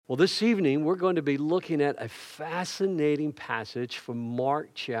Well, this evening we're going to be looking at a fascinating passage from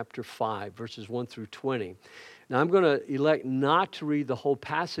Mark chapter 5, verses 1 through 20. Now, I'm going to elect not to read the whole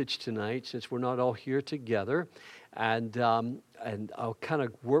passage tonight since we're not all here together, and I'll kind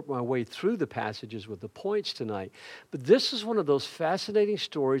of work my way through the passages with the points tonight. But this is one of those fascinating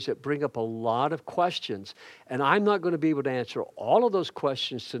stories that bring up a lot of questions, and I'm not going to be able to answer all of those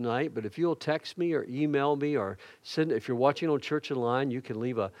questions tonight, but if you'll text me or email me or send, if you're watching on Church Online, you can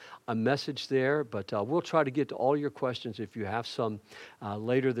leave a message there, but we'll try to get to all your questions if you have some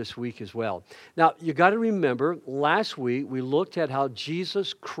later this week as well. Now, you got to remember, last week we looked at how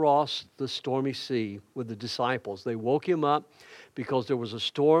Jesus crossed the stormy sea with the disciples. They woke him up because there was a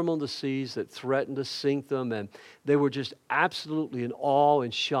storm on the seas that threatened to sink them, and they were just absolutely in awe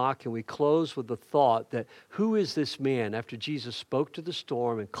and shock. And we closed with the thought that who is this man? After Jesus spoke to the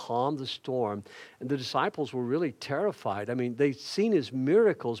storm and calmed the storm, and the disciples were really terrified. I mean, they'd seen his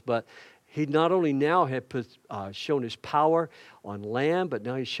miracles, but he not only now had shown his power on land, but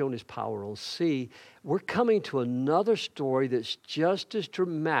now he's shown his power on sea. We're coming to another story that's just as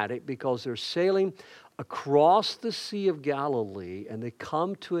dramatic because they're sailing across the Sea of Galilee, and they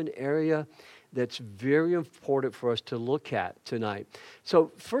come to an area that's very important for us to look at tonight.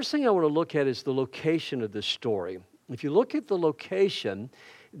 So first thing I want to look at is the location of this story. If you look at the location,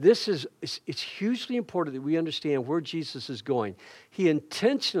 it's hugely important that we understand where Jesus is going. He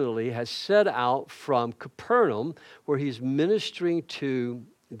intentionally has set out from Capernaum, where he's ministering to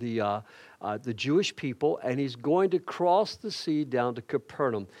the Jewish people, and he's going to cross the sea down to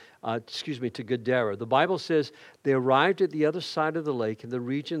to Gadara. The Bible says they arrived at the other side of the lake in the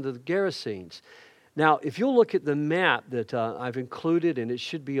region of the Gerasenes. Now, if you'll look at the map that I've included, and it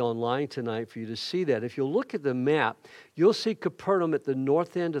should be online tonight for you to see that, if you'll look at the map, you'll see Capernaum at the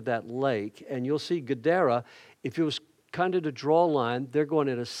north end of that lake, and you'll see Gadara. If it was kind of to draw a line, they're going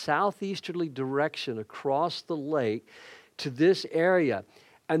in a southeasterly direction across the lake to this area.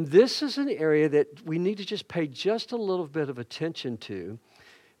 And this is an area that we need to just pay just a little bit of attention to,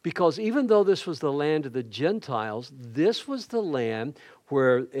 because even though this was the land of the Gentiles, this was the land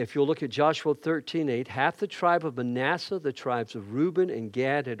where, if you'll look at Joshua 13:8, half the tribe of Manasseh, the tribes of Reuben and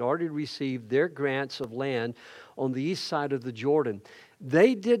Gad, had already received their grants of land on the east side of the Jordan.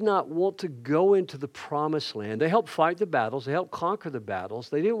 They did not want to go into the promised land. They helped fight the battles. They helped conquer the battles.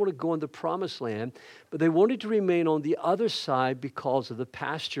 They didn't want to go into the promised land, but they wanted to remain on the other side because of the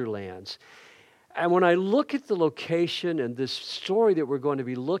pasture lands. And when I look at the location and this story that we're going to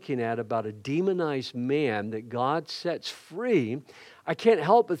be looking at about a demonized man that God sets free, I can't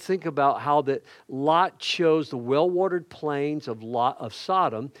help but think about how that Lot chose the well-watered plains of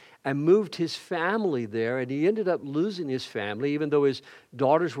Sodom and moved his family there, and he ended up losing his family. Even though his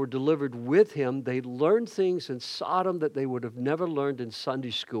daughters were delivered with him, they learned things in Sodom that they would have never learned in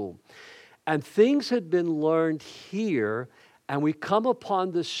Sunday school. And things had been learned here, and we come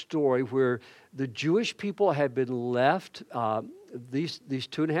upon this story where the Jewish people had been left, these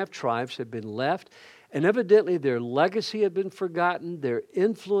 2.5 tribes had been left, and evidently their legacy had been forgotten, their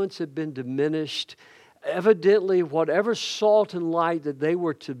influence had been diminished. Evidently, whatever salt and light that they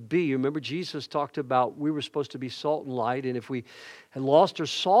were to be, remember Jesus talked about we were supposed to be salt and light, and if we had lost our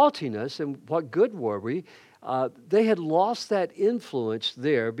saltiness, then what good were we? They had lost that influence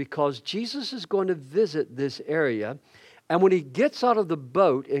there because Jesus is going to visit this area. And when he gets out of the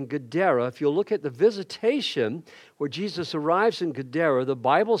boat in Gadara, if you'll look at the visitation where Jesus arrives in Gadara, the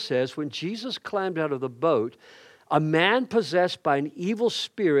Bible says when Jesus climbed out of the boat, a man possessed by an evil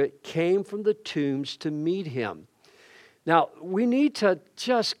spirit came from the tombs to meet him. Now, we need to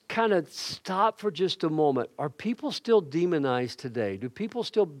just kind of stop for just a moment. Are people still demonized today? Do people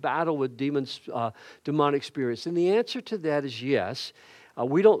still battle with demonic spirits? And the answer to that is yes.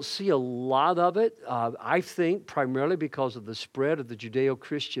 We don't see a lot of it, I think, primarily because of the spread of the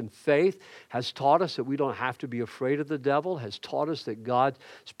Judeo-Christian faith has taught us that we don't have to be afraid of the devil, has taught us that God's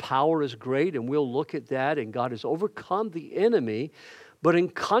power is great, and we'll look at that, and God has overcome the enemy. But in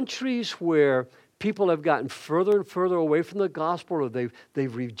countries where people have gotten further and further away from the gospel, or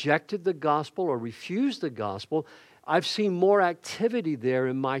they've rejected the gospel or refused the gospel, I've seen more activity there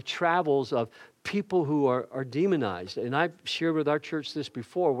in my travels of people who are demonized. And I've shared with our church this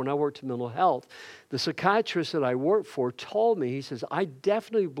before. When I worked in mental health, the psychiatrist that I worked for told me, he says, I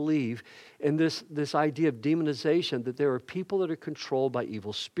definitely believe in this idea of demonization, that there are people that are controlled by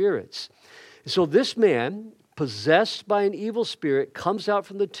evil spirits. So this man, possessed by an evil spirit, comes out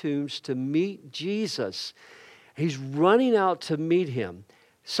from the tombs to meet Jesus. He's running out to meet him.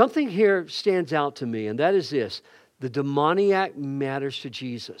 Something here stands out to me, and that is this: the demoniac matters to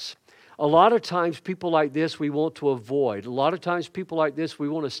Jesus. A lot of times people like this we want to avoid. A lot of times people like this we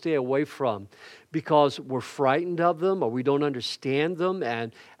want to stay away from because we're frightened of them or we don't understand them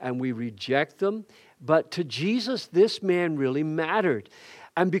and we reject them. But to Jesus, this man really mattered.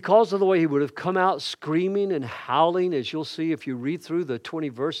 And because of the way he would have come out screaming and howling, as you'll see if you read through the 20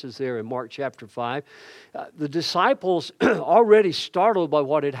 verses there in Mark chapter 5, the disciples, already startled by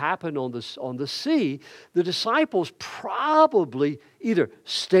what had happened on the sea, the disciples probably either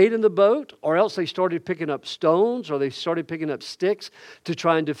stayed in the boat or else they started picking up stones or they started picking up sticks to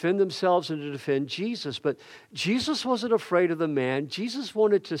try and defend themselves and to defend Jesus. But Jesus wasn't afraid of the man. Jesus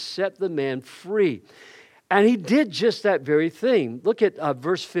wanted to set the man free. And he did just that very thing. Look at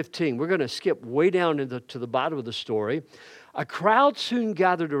verse 15. We're going to skip way down to the bottom of the story. A crowd soon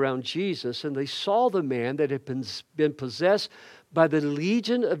gathered around Jesus, and they saw the man that had been possessed by the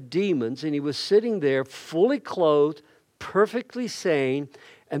legion of demons, and he was sitting there fully clothed, perfectly sane,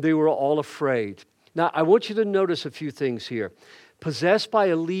 and they were all afraid. Now, I want you to notice a few things here. Possessed by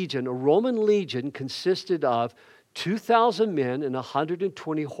a legion, a Roman legion consisted of 2,000 men and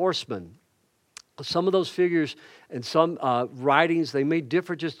 120 horsemen. Some of those figures and some writings, they may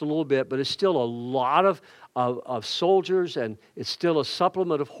differ just a little bit, but it's still a lot of soldiers, and it's still a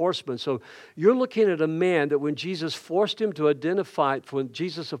supplement of horsemen. So you're looking at a man that when Jesus forced him to identify, when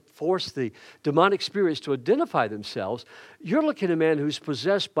Jesus forced the demonic spirits to identify themselves, you're looking at a man who's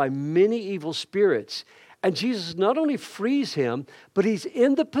possessed by many evil spirits. And Jesus not only frees him, but he's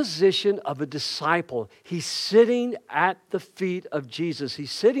in the position of a disciple. He's sitting at the feet of Jesus.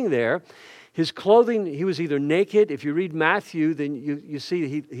 He's sitting there. His clothing, he was either naked. If you read Matthew, then you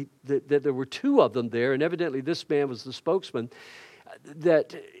see that there were two of them there, and evidently this man was the spokesman,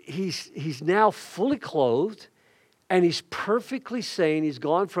 that he's now fully clothed, and he's perfectly sane. He's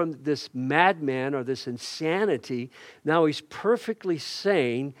gone from this madman or this insanity. Now he's perfectly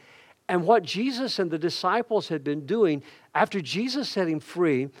sane. And what Jesus and the disciples had been doing, after Jesus set him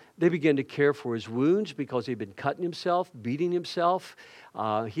free, they began to care for his wounds because he'd been cutting himself, beating himself.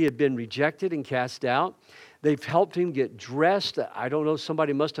 He had been rejected and cast out. They've helped him get dressed. I don't know,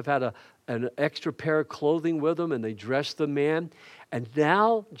 somebody must have had an extra pair of clothing with them, and they dressed the man. And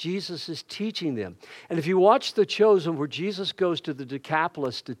now Jesus is teaching them. And if you watch The Chosen, where Jesus goes to the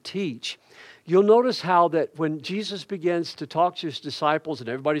Decapolis to teach, you'll notice how that when Jesus begins to talk to his disciples and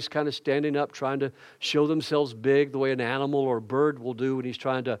everybody's kind of standing up trying to show themselves big the way an animal or a bird will do when he's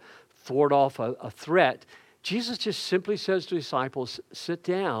trying to thwart off a threat, Jesus just simply says to disciples, sit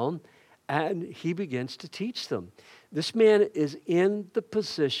down, and he begins to teach them. This man is in the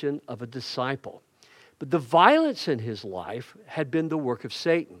position of a disciple. But the violence in his life had been the work of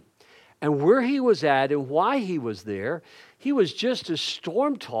Satan. And where he was at and why he was there, he was just as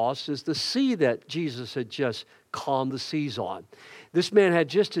storm-tossed as the sea that Jesus had just calmed the seas on. This man had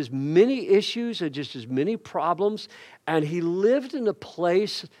just as many issues and just as many problems, and he lived in a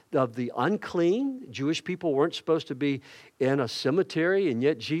place of the unclean. Jewish people weren't supposed to be in a cemetery, and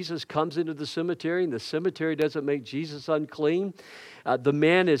yet Jesus comes into the cemetery, and the cemetery doesn't make Jesus unclean. The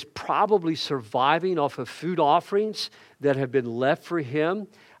man is probably surviving off of food offerings that have been left for him.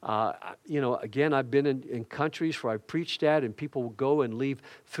 Again, I've been in countries where I preached at, and people will go and leave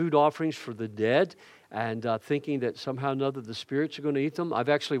food offerings for the dead, and thinking that somehow or another the spirits are going to eat them. I've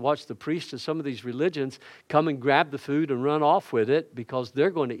actually watched the priests of some of these religions come and grab the food and run off with it because they're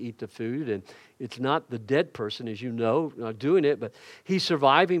going to eat the food, and it's not the dead person, as you know, doing it, but he's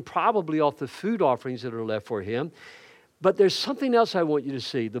surviving probably off the food offerings that are left for him. But there's something else I want you to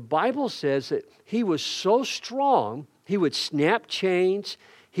see. The Bible says that he was so strong, he would snap chains,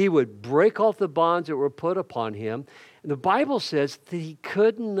 he would break off the bonds that were put upon him. And the Bible says that he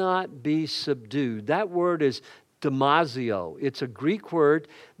could not be subdued. That word is damasio. It's a Greek word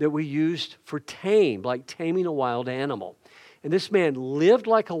that we used for tame, like taming a wild animal. And this man lived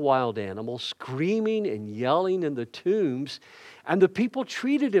like a wild animal, screaming and yelling in the tombs, and the people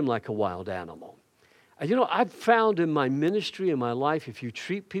treated him like a wild animal. I've found in my ministry, in my life, if you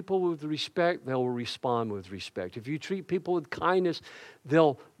treat people with respect, they'll respond with respect. If you treat people with kindness,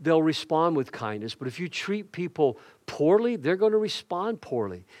 they'll respond with kindness. But if you treat people poorly, they're going to respond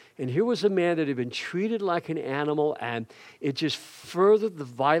poorly. And here was a man that had been treated like an animal, and it just furthered the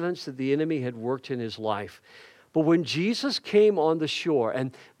violence that the enemy had worked in his life. But when Jesus came on the shore,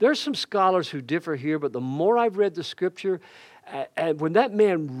 and there's some scholars who differ here, but the more I've read the scripture, And when that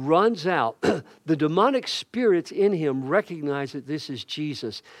man runs out, the demonic spirits in him recognize that this is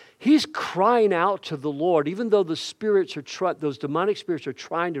Jesus. He's crying out to the Lord, even though the spirits are those demonic spirits are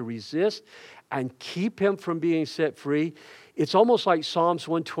trying to resist and keep him from being set free. It's almost like Psalms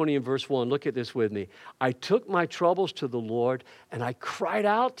 120 and verse 1. Look at this with me. I took my troubles to the Lord, and I cried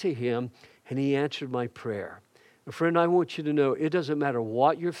out to him, and he answered my prayer. And friend, I want you to know it doesn't matter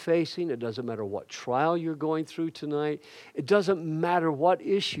what you're facing. It doesn't matter what trial you're going through tonight. It doesn't matter what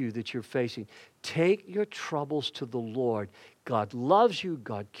issue that you're facing. Take your troubles to the Lord. God loves you,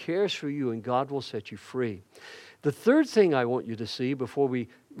 God cares for you, and God will set you free. The third thing I want you to see before we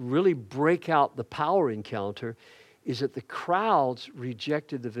really break out the power encounter is that the crowds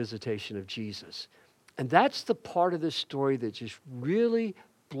rejected the visitation of Jesus. And that's the part of this story that just really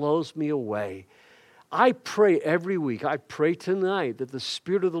blows me away. I pray every week, I pray tonight that the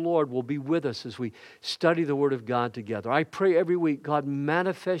Spirit of the Lord will be with us as we study the Word of God together. I pray every week, God,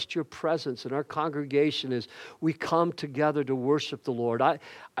 manifest your presence in our congregation as we come together to worship the Lord. I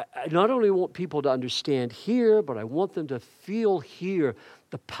not only want people to understand here, but I want them to feel here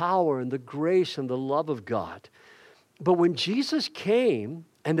the power and the grace and the love of God. But when Jesus came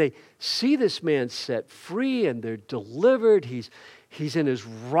and they see this man set free and they're delivered, he's in his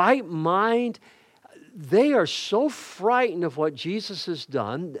right mind, they are so frightened of what Jesus has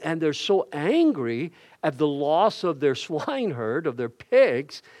done, and they're so angry at the loss of their swine herd, of their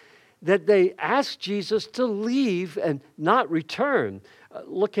pigs, that they ask Jesus to leave and not return.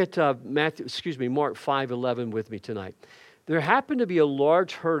 Look at Mark 5:11 with me tonight. There happened to be a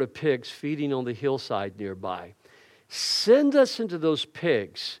large herd of pigs feeding on the hillside nearby. Send us into those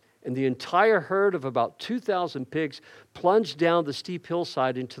pigs. And the entire herd of about 2,000 pigs plunged down the steep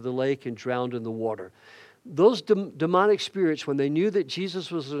hillside into the lake and drowned in the water. Those demonic spirits, when they knew that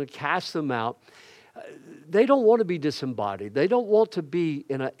Jesus was going to cast them out, they don't want to be disembodied. They don't want to be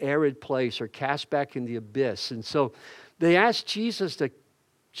in an arid place or cast back in the abyss. And so they asked Jesus to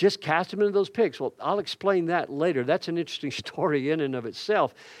just cast them into those pigs. Well, I'll explain that later. That's an interesting story in and of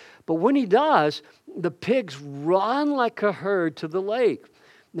itself. But when he does, the pigs run like a herd to the lake.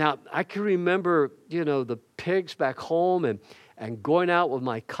 Now, I can remember, the pigs back home and going out with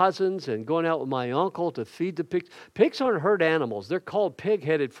my cousins and going out with my uncle to feed the pigs. Pigs aren't herd animals. They're called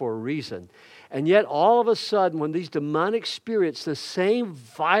pig-headed for a reason. And yet, all of a sudden, when these demonic spirits, the same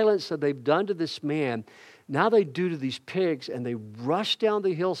violence that they've done to this man, now they do to these pigs, and they rush down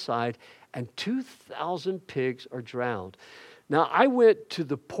the hillside, and 2,000 pigs are drowned. Now, I went to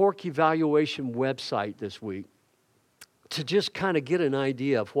the pork evaluation website this week to just kind of get an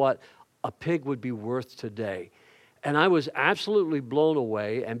idea of what a pig would be worth today. And I was absolutely blown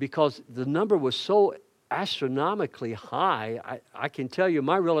away. And because the number was so astronomically high, I can tell you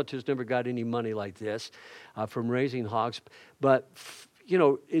my relatives never got any money like this from raising hogs. But,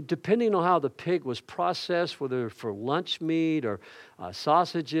 depending on how the pig was processed, whether for lunch meat or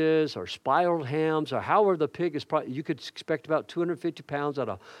sausages or spiraled hams or however the pig is, you could expect about 250 pounds out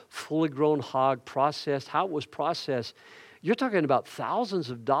of fully grown hog processed. How it was processed, you're talking about thousands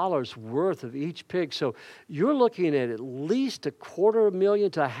of dollars worth of each pig. So you're looking at least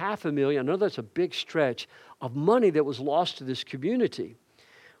 $250,000 to $500,000. I know that's a big stretch of money that was lost to this community.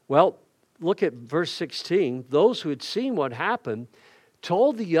 Well, look at verse 16. Those who had seen what happened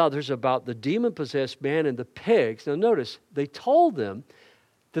told the others about the demon-possessed man and the pigs. Now notice, they told them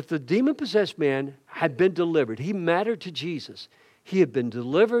that the demon-possessed man had been delivered. He mattered to Jesus. He had been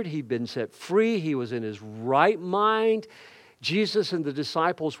delivered. He'd been set free. He was in his right mind. Jesus and the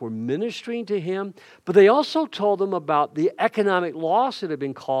disciples were ministering to him. But they also told them about the economic loss that had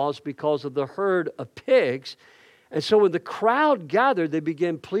been caused because of the herd of pigs. And so when the crowd gathered, they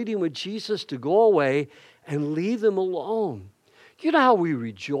began pleading with Jesus to go away and leave them alone. You know how we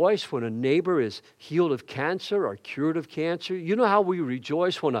rejoice when a neighbor is healed of cancer or cured of cancer? You know how we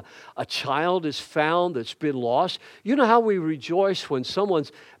rejoice when a child is found that's been lost? You know how we rejoice when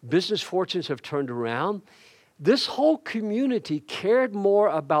someone's business fortunes have turned around? This whole community cared more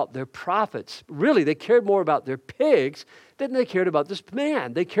about their profits. Really, they cared more about their pigs than they cared about this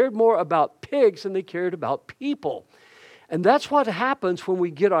man. They cared more about pigs than they cared about people. And that's what happens when we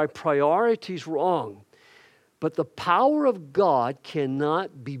get our priorities wrong. But the power of God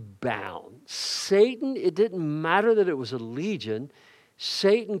cannot be bound. Satan, it didn't matter that it was a legion.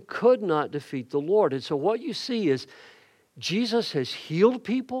 Satan could not defeat the Lord. And so what you see is Jesus has healed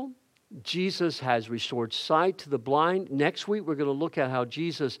people. Jesus has restored sight to the blind. Next week, we're going to look at how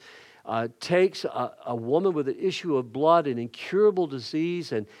Jesus takes a woman with an issue of blood, an incurable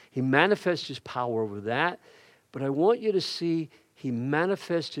disease, and he manifests his power over that. But I want you to see he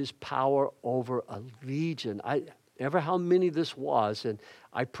manifests his power over a legion. ever how many this was, and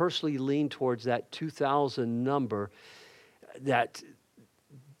I personally lean towards that 2,000 number, that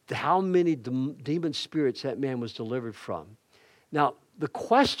how many demon spirits that man was delivered from. Now, the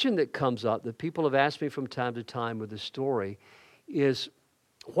question that comes up that people have asked me from time to time with this story is,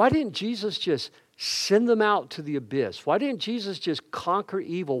 why didn't Jesus just send them out to the abyss? Why didn't Jesus just conquer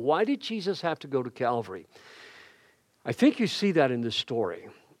evil? Why did Jesus have to go to Calvary? I think you see that in this story.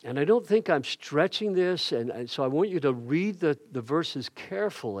 And I don't think I'm stretching this, and so I want you to read the verses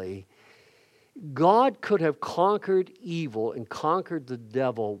carefully. God could have conquered evil and conquered the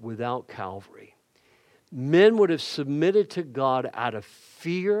devil without Calvary. Men would have submitted to God out of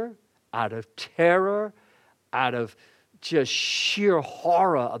fear, out of terror, out of just sheer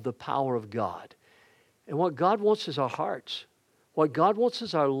horror of the power of God. And what God wants is our hearts. What God wants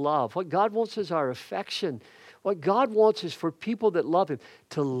is our love. What God wants is our affection. What God wants is for people that love Him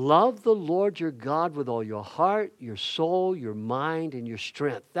to love the Lord your God with all your heart, your soul, your mind, and your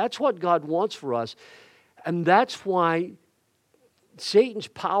strength. That's what God wants for us. And that's why Satan's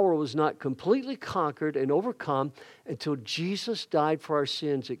power was not completely conquered and overcome until Jesus died for our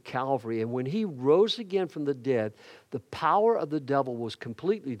sins at Calvary. And when He rose again from the dead, the power of the devil was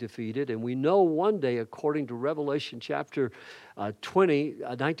completely defeated. And we know one day, according to Revelation chapter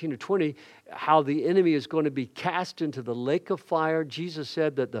 19 to 20, how the enemy is going to be cast into the lake of fire. Jesus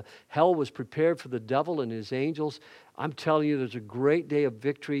said that the hell was prepared for the devil and his angels. I'm telling you, there's a great day of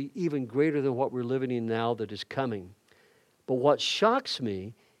victory, even greater than what we're living in now, that is coming. But what shocks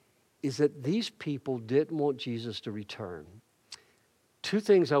me is that these people didn't want Jesus to return. Two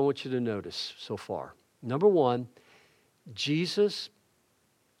things I want you to notice so far. Number one, Jesus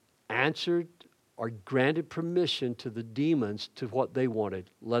answered or granted permission to the demons to what they wanted.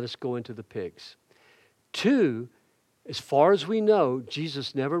 Let us go into the pigs. Two, as far as we know,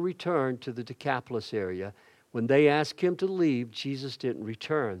 Jesus never returned to the Decapolis area. When they asked Him to leave, Jesus didn't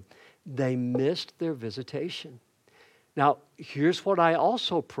return. They missed their visitation. Now, here's what I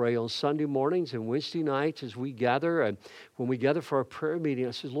also pray on Sunday mornings and Wednesday nights as we gather, and when we gather for our prayer meeting.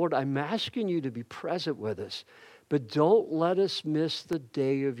 I say, Lord, I'm asking You to be present with us, but don't let us miss the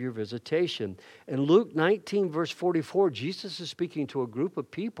day of Your visitation. In Luke 19, verse 44, Jesus is speaking to a group of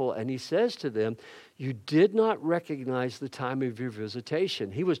people, and He says to them, you did not recognize the time of Your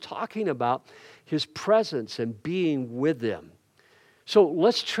visitation. He was talking about His presence and being with them. So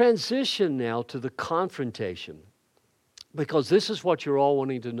let's transition now to the confrontation, because this is what you're all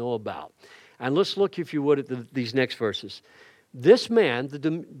wanting to know about. And let's look, if you would, at these next verses. This man, the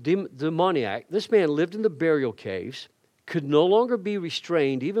demoniac, this man lived in the burial caves, could no longer be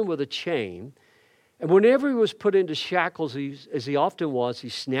restrained even with a chain. And whenever he was put into shackles, as he often was, he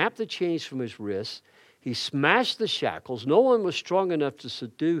snapped the chains from his wrists. He smashed the shackles. No one was strong enough to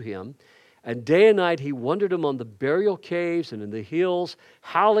subdue him. And day and night he wandered among the burial caves and in the hills,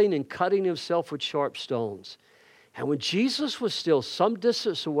 howling and cutting himself with sharp stones. And when Jesus was still some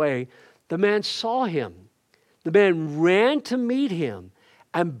distance away, the man saw him. The man ran to meet him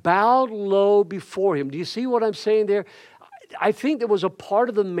and bowed low before him. Do you see what I'm saying there? I think there was a part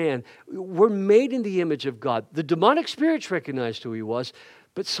of the man. We're made in the image of God. The demonic spirits recognized who he was,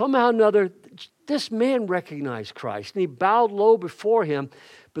 but somehow or another, this man recognized Christ, and he bowed low before him.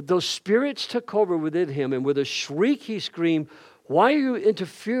 But those spirits took over within him, and with a shriek he screamed, why are you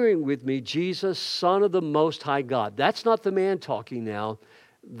interfering with me, Jesus, Son of the Most High God? That's not the man talking now.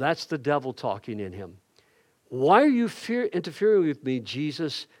 That's the devil talking in him. Why are you interfering with me,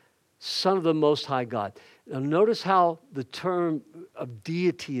 Jesus, Son of the Most High God? Now notice how the term of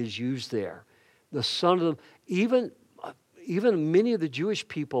deity is used there. The Son of the... Even many of the Jewish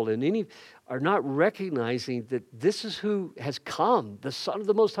people are not recognizing that this is who has come, the Son of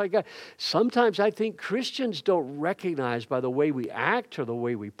the Most High God. Sometimes I think Christians don't recognize by the way we act or the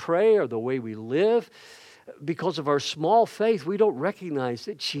way we pray or the way we live, because of our small faith, we don't recognize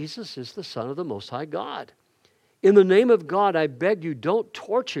that Jesus is the Son of the Most High God. In the name of God, I beg you, don't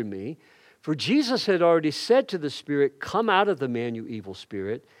torture me. For Jesus had already said to the spirit, come out of the man, you evil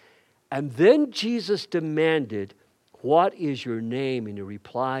spirit. And then Jesus demanded, what is your name? And he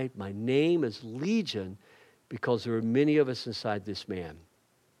replied, my name is Legion, because there are many of us inside this man.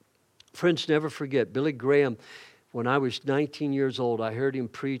 Friends, never forget, Billy Graham, when I was 19 years old, I heard him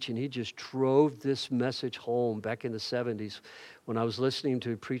preach, and he just drove this message home back in the 70s when I was listening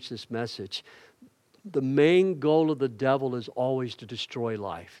to him preach this message. The main goal of the devil is always to destroy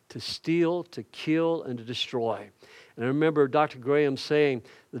life, to steal, to kill, and to destroy. And I remember Dr. Graham saying,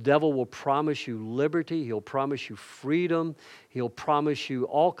 the devil will promise you liberty, he'll promise you freedom, he'll promise you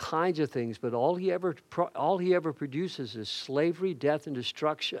all kinds of things, but all he ever produces is slavery, death, and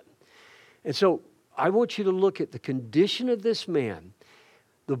destruction. And so I want you to look at the condition of this man.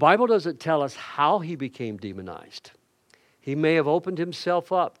 The Bible doesn't tell us how he became demonized. He may have opened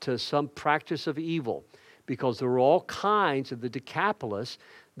himself up to some practice of evil, because there were all kinds of the Decapolis.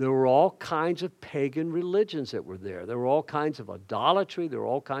 There were all kinds of pagan religions that were there. There were all kinds of idolatry. There were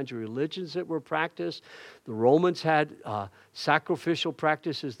all kinds of religions that were practiced. The Romans had sacrificial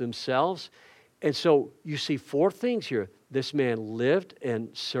practices themselves. And so you see four things here. This man lived in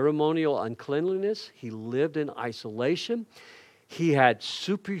ceremonial uncleanliness. He lived in isolation. He had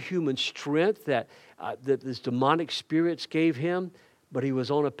superhuman strength that this demonic spirits gave him, but he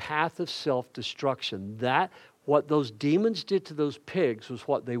was on a path of self-destruction. What those demons did to those pigs was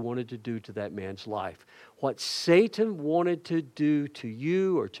what they wanted to do to that man's life. What Satan wanted to do to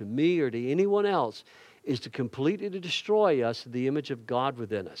you or to me or to anyone else is to completely destroy us, the image of God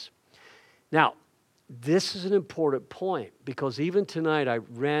within us. Now, this is an important point, because even tonight I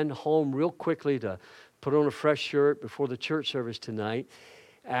ran home real quickly to put on a fresh shirt before the church service tonight,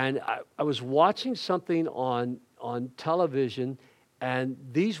 and I was watching something on television, and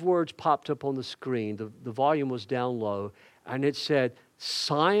these words popped up on the screen. The volume was down low, and it said,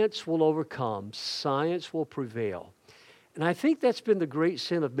 "Science will overcome, science will prevail." And I think that's been the great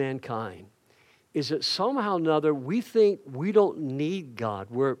sin of mankind, is that somehow or another we think we don't need God.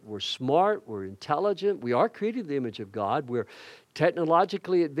 We're smart, we're intelligent, we are created in the image of God, we're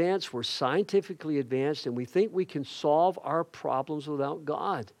technologically advanced, we're scientifically advanced, and we think we can solve our problems without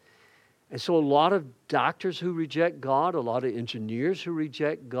God. And so a lot of doctors who reject God, a lot of engineers who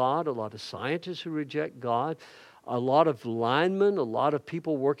reject God, a lot of scientists who reject God, a lot of linemen, a lot of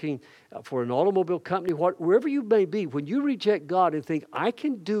people working for an automobile company, wherever you may be, when you reject God and think, I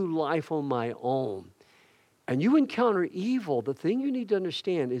can do life on my own, and you encounter evil, the thing you need to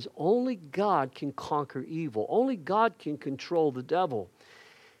understand is only God can conquer evil. Only God can control the devil.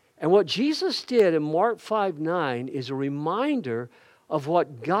 And what Jesus did in Mark 5:9 is a reminder of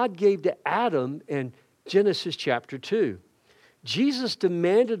what God gave to Adam in Genesis chapter 2. Jesus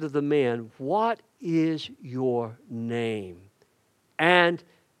demanded of the man, "What is your name?" And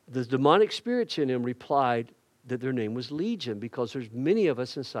the demonic spirits in him replied that their name was Legion, because there's many of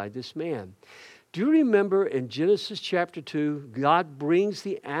us inside this man. Do you remember in Genesis chapter 2, God brings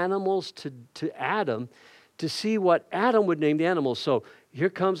the animals to Adam to see what Adam would name the animals. So here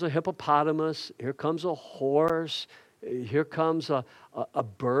comes a hippopotamus, here comes a horse, here comes a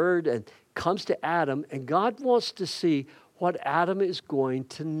bird, and comes to Adam, and God wants to see what Adam is going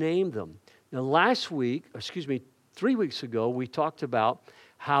to name them. Now 3 weeks ago, we talked about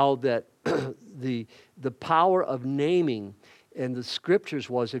how that the power of naming in the scriptures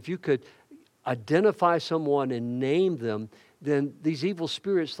was, if you could identify someone and name them, then these evil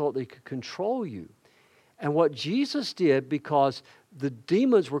spirits thought they could control you. And what Jesus did, because the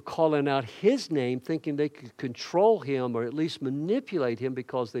demons were calling out his name, thinking they could control him or at least manipulate him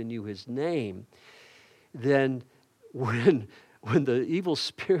because they knew his name, then when the evil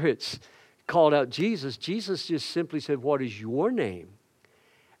spirits called out Jesus, Jesus just simply said, "What is your name?"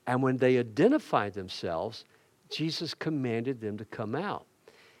 And when they identified themselves, Jesus commanded them to come out.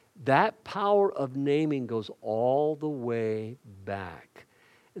 That power of naming goes all the way back.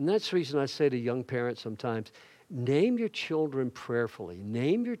 And that's the reason I say to young parents sometimes, name your children prayerfully.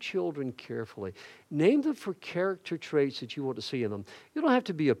 Name your children carefully. Name them for character traits that you want to see in them. You don't have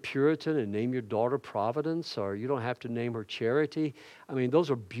to be a Puritan and name your daughter Providence, or you don't have to name her Charity. I mean,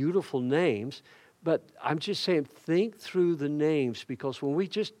 those are beautiful names, but I'm just saying, think through the names, because when we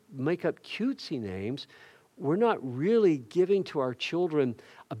just make up cutesy names, we're not really giving to our children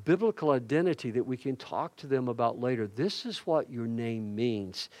a biblical identity that we can talk to them about later. This is what your name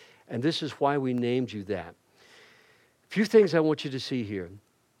means, and this is why we named you that. A few things I want you to see here.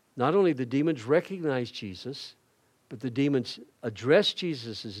 Not only the demons recognized Jesus, but the demons addressed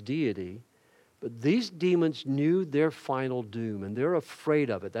Jesus as deity, but these demons knew their final doom, and they're afraid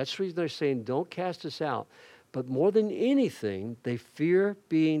of it. That's the reason they're saying, don't cast us out. But more than anything, they fear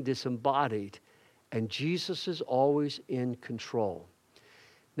being disembodied, and Jesus is always in control.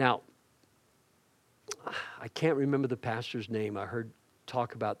 Now, I can't remember the pastor's name. I heard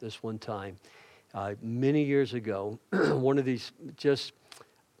talk about this one time many years ago. One of these just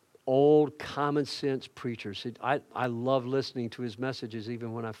old common sense preachers. I love listening to his messages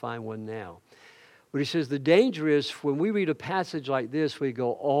even when I find one now. But he says the danger is when we read a passage like this, we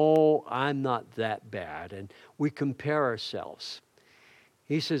go, "Oh, I'm not that bad," and we compare ourselves.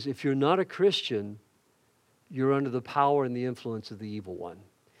 He says, if you're not a Christian, you're under the power and the influence of the evil one.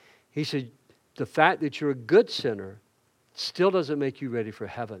 He said, the fact that you're a good sinner still doesn't make you ready for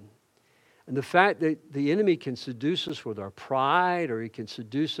heaven. And the fact that the enemy can seduce us with our pride, or he can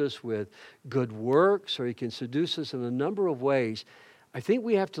seduce us with good works, or he can seduce us in a number of ways, I think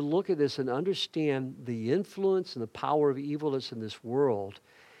we have to look at this and understand the influence and the power of evil that's in this world.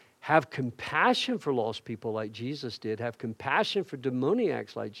 Have compassion for lost people like Jesus did. Have compassion for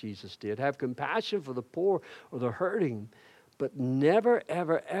demoniacs like Jesus did. Have compassion for the poor or the hurting. But never,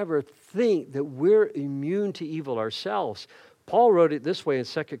 ever, ever think that we're immune to evil ourselves. Paul wrote it this way in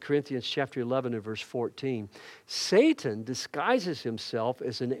 2 Corinthians chapter 11 and verse 14. Satan disguises himself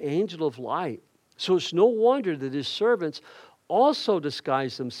as an angel of light. So it's no wonder that his servants also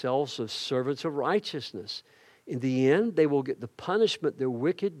disguise themselves as servants of righteousness. In the end, they will get the punishment their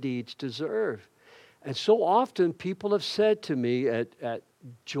wicked deeds deserve. And so often people have said to me at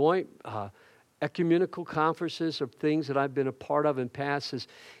joint ecumenical conferences of things that I've been a part of in past is,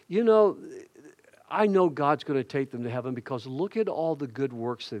 I know God's going to take them to heaven because look at all the good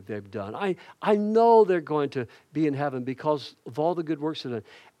works that they've done. I know they're going to be in heaven because of all the good works they've done.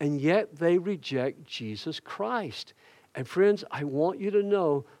 And yet they reject Jesus Christ. And friends, I want you to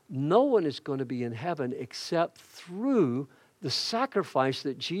know no one is going to be in heaven except through the sacrifice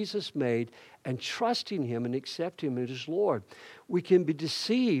that Jesus made and trusting him and accepting him as his Lord. We can be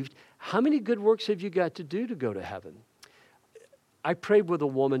deceived. How many good works have you got to do to go to heaven? I prayed with a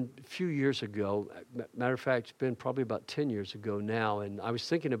woman a few years ago. Matter of fact, it's been probably about 10 years ago now. And I was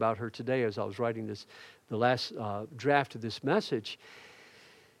thinking about her today as I was writing the last draft of this message.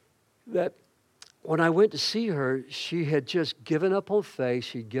 That when I went to see her, she had just given up on faith.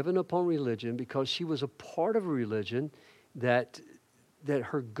 She'd given up on religion because she was a part of a religion that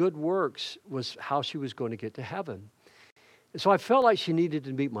her good works was how she was going to get to heaven. And so I felt like she needed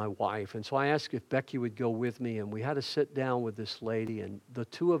to meet my wife. And so I asked if Becky would go with me. And we had to sit down with this lady. And the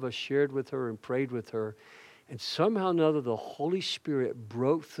two of us shared with her and prayed with her. And somehow or another, the Holy Spirit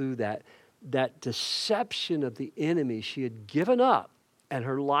broke through that deception of the enemy. She had given up. And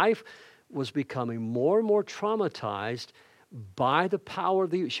her life was becoming more and more traumatized by the power of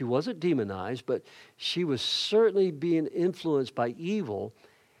the... She wasn't demonized, but she was certainly being influenced by evil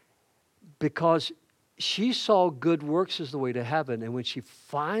because she saw good works as the way to heaven. And when she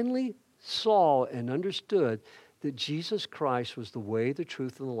finally saw and understood that Jesus Christ was the way, the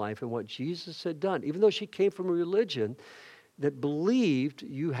truth, and the life, and what Jesus had done, even though she came from a religion that believed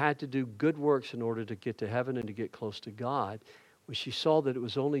you had to do good works in order to get to heaven and to get close to God, when she saw that it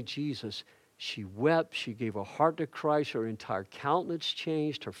was only Jesus, she wept, she gave her heart to Christ, her entire countenance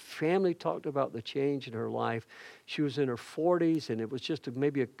changed, her family talked about the change in her life. She was in her 40s, and it was just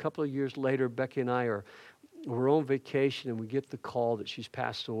maybe a couple of years later, Becky and I we're on vacation, and we get the call that she's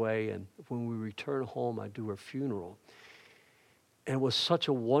passed away, and when we return home, I do her funeral. And it was such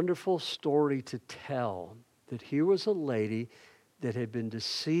a wonderful story to tell, that here was a lady that had been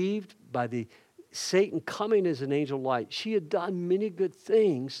deceived by Satan coming as an angel of light. She had done many good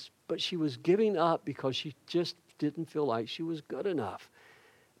things, but she was giving up because she just didn't feel like she was good enough.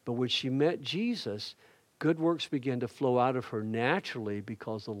 But when she met Jesus, good works began to flow out of her naturally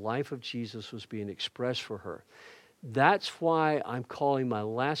because the life of Jesus was being expressed for her. That's why I'm calling my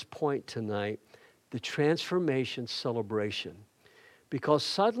last point tonight the transformation celebration. Because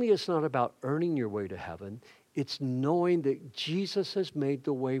suddenly it's not about earning your way to heaven. It's knowing that Jesus has made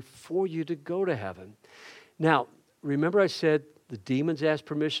the way for you to go to heaven. Now, remember I said the demons asked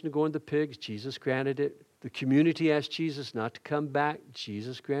permission to go into the pigs. Jesus granted it. The community asked Jesus not to come back.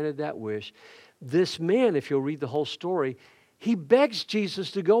 Jesus granted that wish. This man, if you'll read the whole story, he begs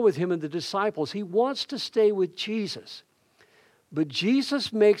Jesus to go with him and the disciples. He wants to stay with Jesus. But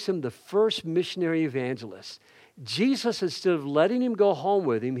Jesus makes him the first missionary evangelist. Jesus, instead of letting him go home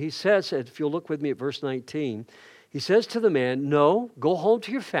with him, he says, if you'll look with me at verse 19, he says to the man, no, go home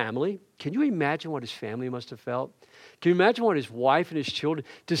to your family. Can you imagine what his family must have felt? Can you imagine what his wife and his children,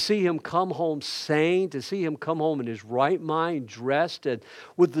 to see him come home sane, to see him come home in his right mind, dressed, and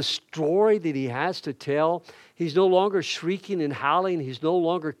with the story that he has to tell? He's no longer shrieking and howling. He's no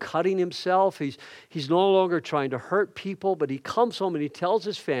longer cutting himself. He's no longer trying to hurt people, but he comes home and he tells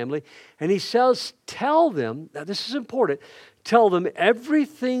his family, and he says, tell them, now this is important, tell them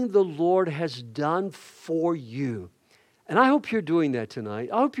everything the Lord has done for you. And I hope you're doing that tonight.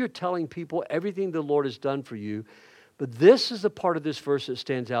 I hope you're telling people everything the Lord has done for you. But this is the part of this verse that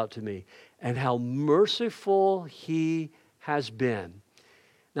stands out to me, and how merciful he has been.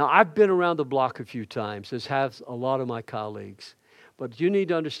 Now, I've been around the block a few times, as have a lot of my colleagues. But you need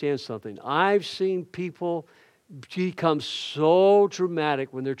to understand something. I've seen people become so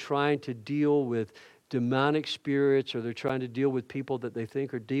dramatic when they're trying to deal with demonic spirits, or they're trying to deal with people that they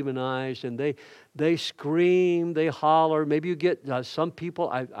think are demonized, and they scream, they holler. Maybe you get some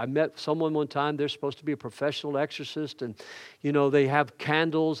people. I met someone one time. They're supposed to be a professional exorcist, and they have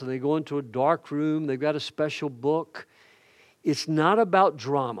candles, and they go into a dark room. They've got a special book. It's not about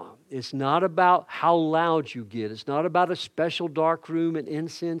drama. It's not about how loud you get. It's not about a special dark room and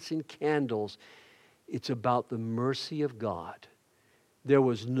incense and candles. It's about the mercy of God. There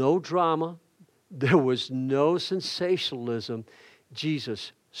was no drama. There was no sensationalism.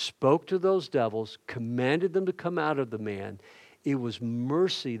 Jesus spoke to those devils, commanded them to come out of the man. It was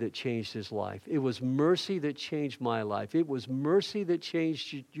mercy that changed his life. It was mercy that changed my life. It was mercy that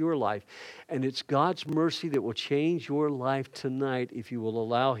changed your life. And it's God's mercy that will change your life tonight if you will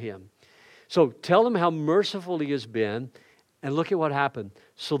allow him. So tell him how merciful he has been, and look at what happened.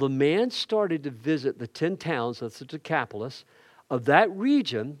 So the man started to visit the 10 towns, that's the Decapolis, of that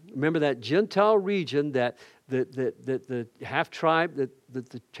region. Remember that Gentile region that the half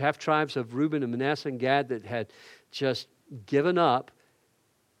tribes of Reuben and Manasseh and Gad that had just given up.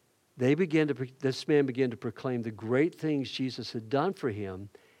 This man began to proclaim the great things Jesus had done for him,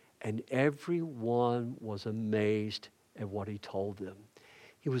 and everyone was amazed at what he told them.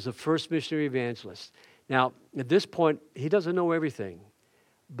 He was the first missionary evangelist. Now, at this point, he doesn't know everything,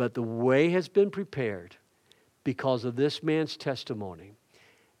 but the way has been prepared because of this man's testimony.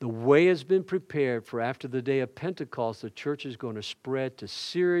 The way has been prepared for after the day of Pentecost. The church is going to spread to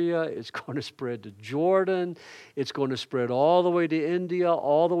Syria. It's going to spread to Jordan. It's going to spread all the way to India,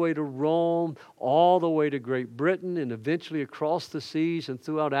 all the way to Rome, all the way to Great Britain, and eventually across the seas and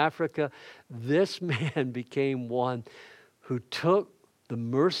throughout Africa. This man became one who took the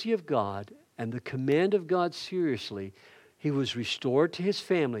mercy of God and the command of God seriously. He was restored to his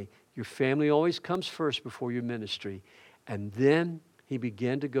family. Your family always comes first before your ministry. And then he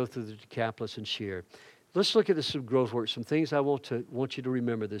began to go through the Decapolis and share. Let's look at some growth work, some things I want you to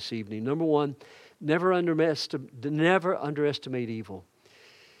remember this evening. Number one, never underestimate evil.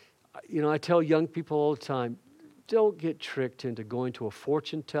 I tell young people all the time, don't get tricked into going to a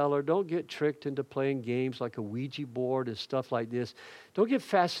fortune teller. Don't get tricked into playing games like a Ouija board and stuff like this. Don't get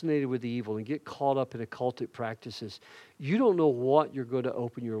fascinated with the evil and get caught up in occultic practices. You don't know what you're going to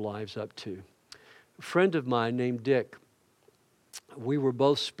open your lives up to. A friend of mine named Dick, we were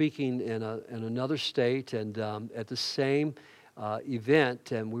both speaking in another state and at the same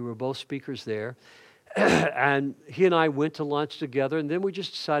event, and we were both speakers there. And he and I went to lunch together, and then we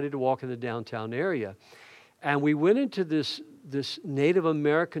just decided to walk in the downtown area. And we went into this Native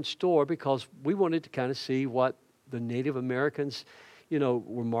American store because we wanted to kind of see what the Native Americans,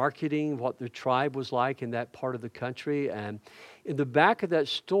 were marketing, what their tribe was like in that part of the country. And in the back of that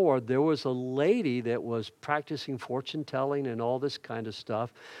store, there was a lady that was practicing fortune telling and all this kind of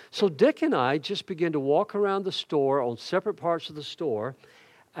stuff. So Dick and I just began to walk around the store on separate parts of the store,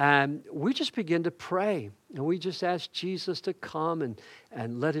 and we just began to pray. And we just asked Jesus to come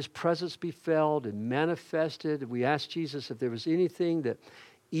and let his presence be felt and manifested. We asked Jesus if there was anything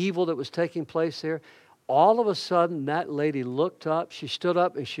evil that was taking place there. All of a sudden, that lady looked up. She stood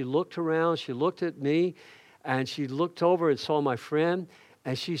up and she looked around. She looked at me and she looked over and saw my friend.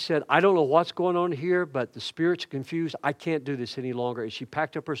 And she said, I don't know what's going on here, but the spirit's confused. I can't do this any longer. And she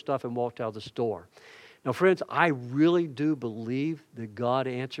packed up her stuff and walked out of the store. Now, friends, I really do believe that God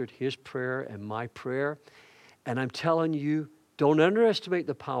answered his prayer and my prayer. And I'm telling you, don't underestimate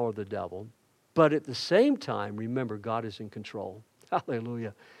the power of the devil. But at the same time, remember, God is in control.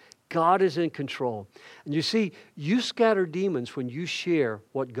 Hallelujah. God is in control. And you see, you scatter demons when you share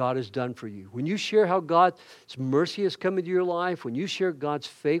what God has done for you. When you share how God's mercy has come into your life, when you share God's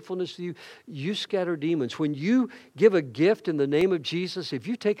faithfulness to you, you scatter demons. When you give a gift in the name of Jesus, if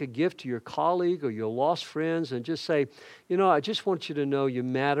you take a gift to your colleague or your lost friends and just say, I just want you to know you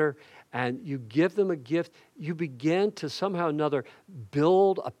matter, and you give them a gift, you begin to somehow or another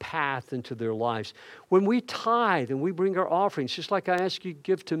build a path into their lives. When we tithe and we bring our offerings, just like I ask you to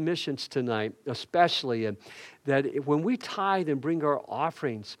give to missions tonight, especially, and that when we tithe and bring our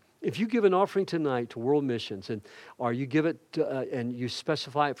offerings, if you give an offering tonight to world missions, or you give it and you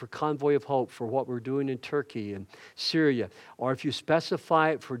specify it for Convoy of Hope for what we're doing in Turkey and Syria, or if you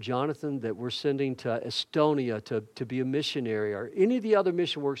specify it for Jonathan that we're sending to Estonia to be a missionary, or any of the other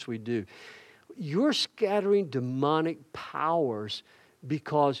mission works we do, you're scattering demonic powers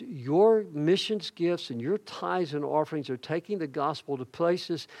because your missions gifts and your tithes and offerings are taking the gospel to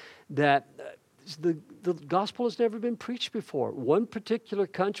places that the gospel has never been preached before. One particular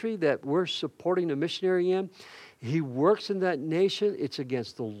country that we're supporting a missionary in, he works in that nation. It's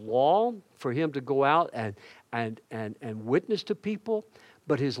against the law for him to go out and and witness to people,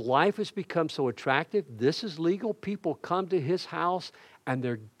 but his life has become so attractive. This is legal. People come to his house and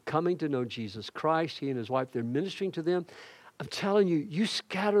they're coming to know Jesus Christ. He and his wife, they're ministering to them. I'm telling you, you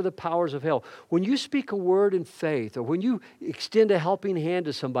scatter the powers of hell. When you speak a word in faith, or when you extend a helping hand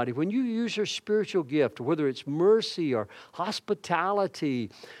to somebody, when you use your spiritual gift, whether it's mercy or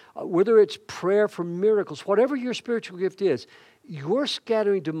hospitality, whether it's prayer for miracles, whatever your spiritual gift is, you're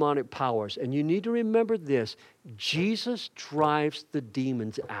scattering demonic powers. And you need to remember this: Jesus drives the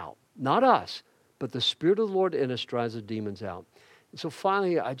demons out. Not us, but the Spirit of the Lord in us drives the demons out. And so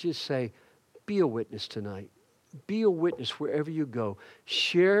finally, I just say, be a witness tonight. Be a witness wherever you go.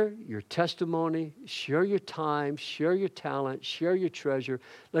 Share your testimony, share your time, share your talent, share your treasure.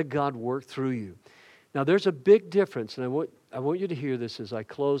 Let God work through you. Now, there's a big difference, and I want you to hear this as I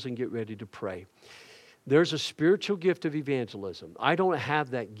close and get ready to pray. There's a spiritual gift of evangelism. I don't have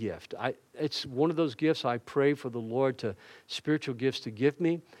that gift. It's one of those gifts I pray for the Lord spiritual gifts to give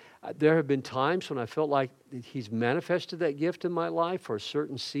me. There have been times when I felt like He's manifested that gift in my life for a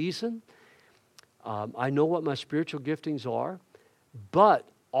certain season. I know what my spiritual giftings are, but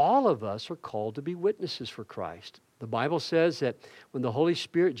all of us are called to be witnesses for Christ. The Bible says that when the Holy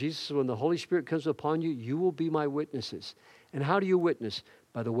Spirit, Jesus says, when the Holy Spirit comes upon you, you will be my witnesses. And how do you witness?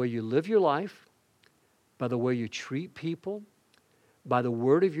 By the way you live your life, by the way you treat people, by the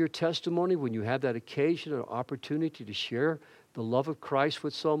word of your testimony when you have that occasion or opportunity to share the love of Christ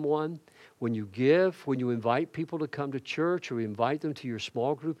with someone, when you give, when you invite people to come to church or invite them to your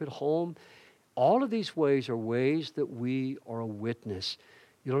small group at home. All of these ways are ways that we are a witness.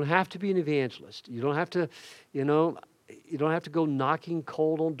 You don't have to be an evangelist. You don't have to, you don't have to go knocking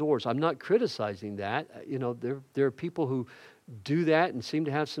cold on doors. I'm not criticizing that. There are people who do that and seem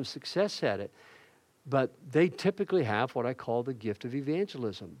to have some success at it. But they typically have what I call the gift of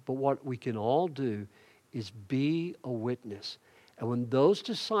evangelism. But what we can all do is be a witness. And when those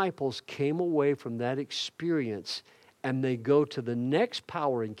disciples came away from that experience and they go to the next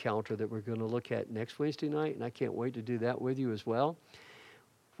power encounter that we're going to look at next Wednesday night, and I can't wait to do that with you as well.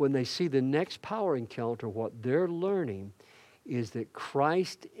 When they see the next power encounter, what they're learning is that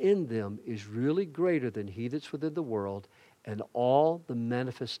Christ in them is really greater than he that's within the world and all the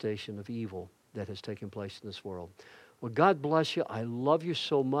manifestation of evil that has taken place in this world. Well, God bless you. I love you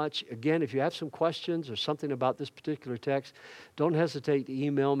so much. Again, if you have some questions or something about this particular text, don't hesitate to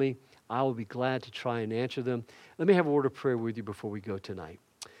email me. I will be glad to try and answer them. Let me have a word of prayer with you before we go tonight.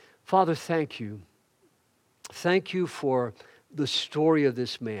 Father, thank you. Thank you for the story of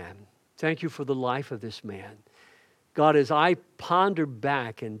this man. Thank you for the life of this man. God, as I ponder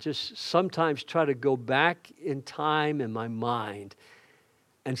back and just sometimes try to go back in time in my mind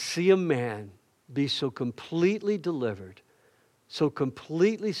and see a man be so completely delivered, so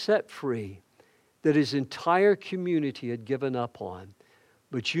completely set free that his entire community had given up on.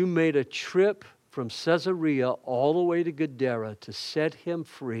 But you made a trip from Caesarea all the way to Gadara to set him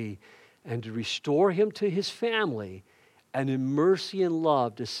free and to restore him to his family, and in mercy and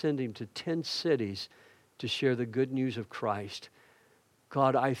love to send him to 10 cities to share the good news of Christ.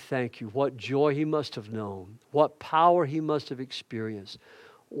 God, I thank you. What joy he must have known. What power he must have experienced.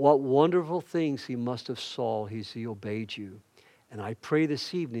 What wonderful things he must have saw as he obeyed you. And I pray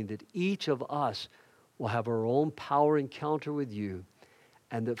this evening that each of us will have our own power encounter with you,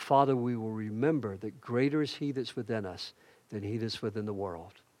 and that, Father, we will remember that greater is he that's within us than he that's within the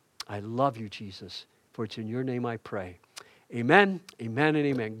world. I love you, Jesus, for it's in your name I pray. Amen, amen, and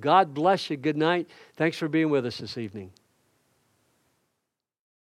amen. God bless you. Good night. Thanks for being with us this evening.